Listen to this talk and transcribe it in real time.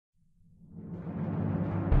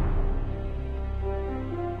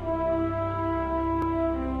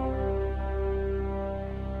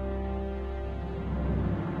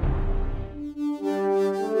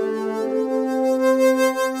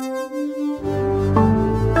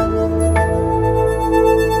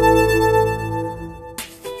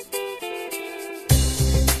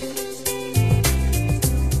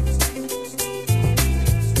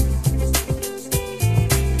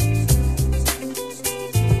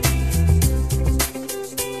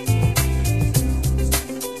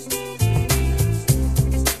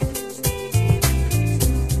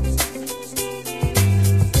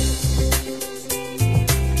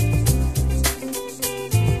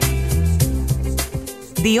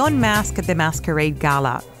The Unmask the Masquerade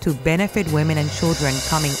Gala to benefit women and children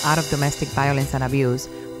coming out of domestic violence and abuse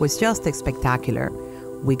was just spectacular.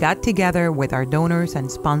 We got together with our donors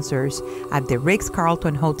and sponsors at the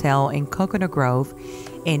Ritz-Carlton Hotel in Coconut Grove,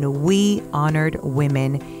 and we honored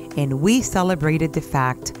women, and we celebrated the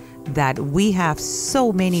fact that we have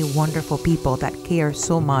so many wonderful people that care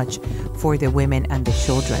so much for the women and the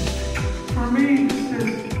children. For me, this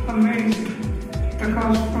is amazing,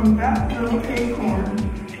 because from that little acorn,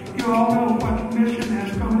 you all know what the mission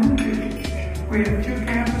has gone into. We have 2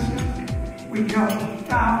 campuses. We help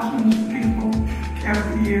thousands of people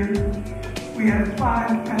every year. We have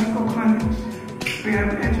 5 medical clinics. We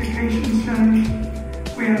have education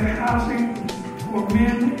centers. We have housing for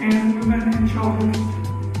men and women and children,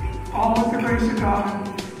 all with the grace of God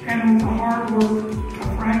and with the hard work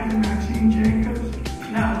of Frank and Maxine Jacobs,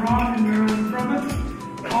 now Ron and Marilyn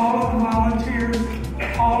Brummett, all of the volunteers,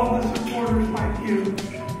 all of the supporters like you.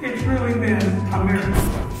 It's really been a miracle.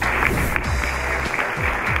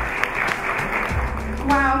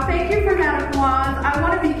 Wow, thank you for that applause. I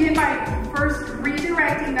want to begin by first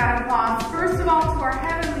redirecting that applause. First of all, to our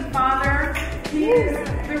Heavenly Father. He is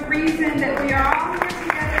the reason that we are all here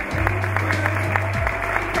together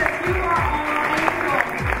because you are all able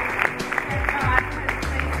that God has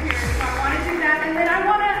placed here. So I want to do that. And then I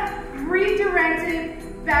want to redirect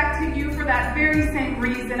it back to you for that very same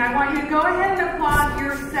reason. I want you to go ahead and applaud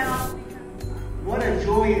yourself. What a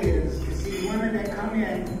joy it is to see women that come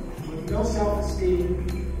in with no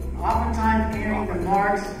self-esteem, oftentimes carrying the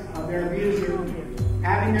marks of their abuser,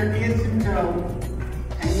 having their kids in tow,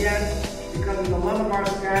 and yet, because of the love of our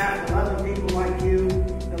staff, the love of people like you,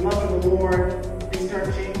 the love of the Lord, they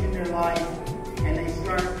start changing their life, and they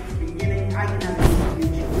start beginning, I can have a good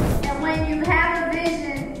future. And when you have a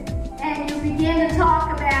vision, and you begin to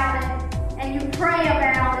talk about it, and you pray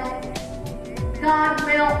about it, God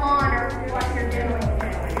will honor what you're doing.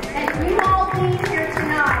 And you all being here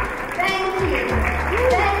tonight, thank you.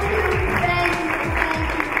 Thank you, thank you, thank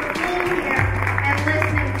you for being here and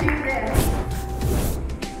listening to this.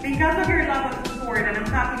 Because of your love and support, and I'm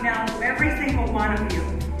talking now to every single one of you,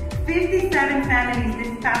 57 families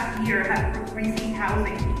this past year have received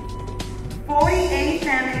housing. 48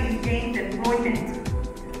 families gained employment.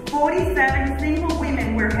 47 single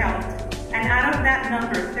women were helped. And out of that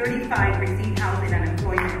number, 35 received housing and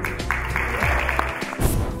employment.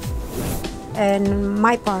 And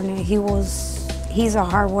my partner, he's a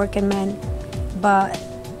hard-working man, but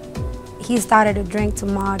he started to drink too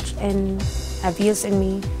much and abusing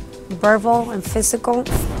me, verbal and physical.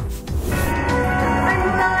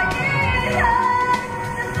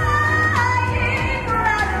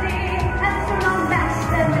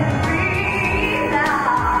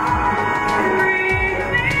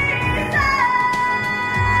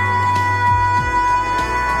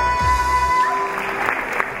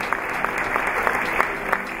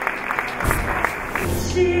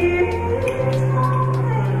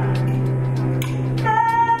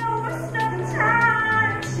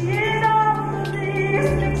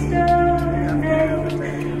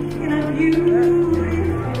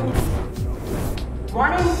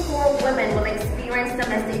 One in 4 women will experience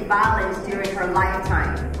domestic violence during her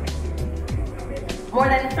lifetime. More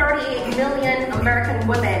than 38 million American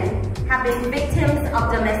women have been victims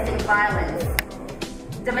of domestic violence.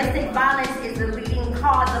 Domestic violence is the leading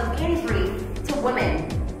cause of injury to women.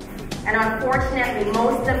 And unfortunately,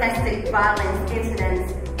 most domestic violence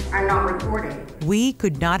incidents are not reported. We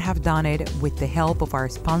could not have done it with the help of our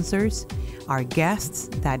sponsors, our guests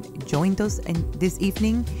that joined us this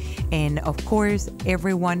evening, and of course,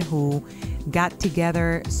 everyone who got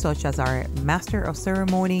together, such as our master of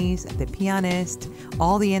ceremonies, the pianist,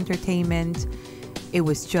 all the entertainment. It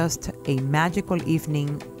was just a magical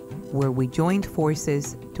evening where we joined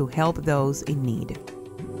forces to help those in need.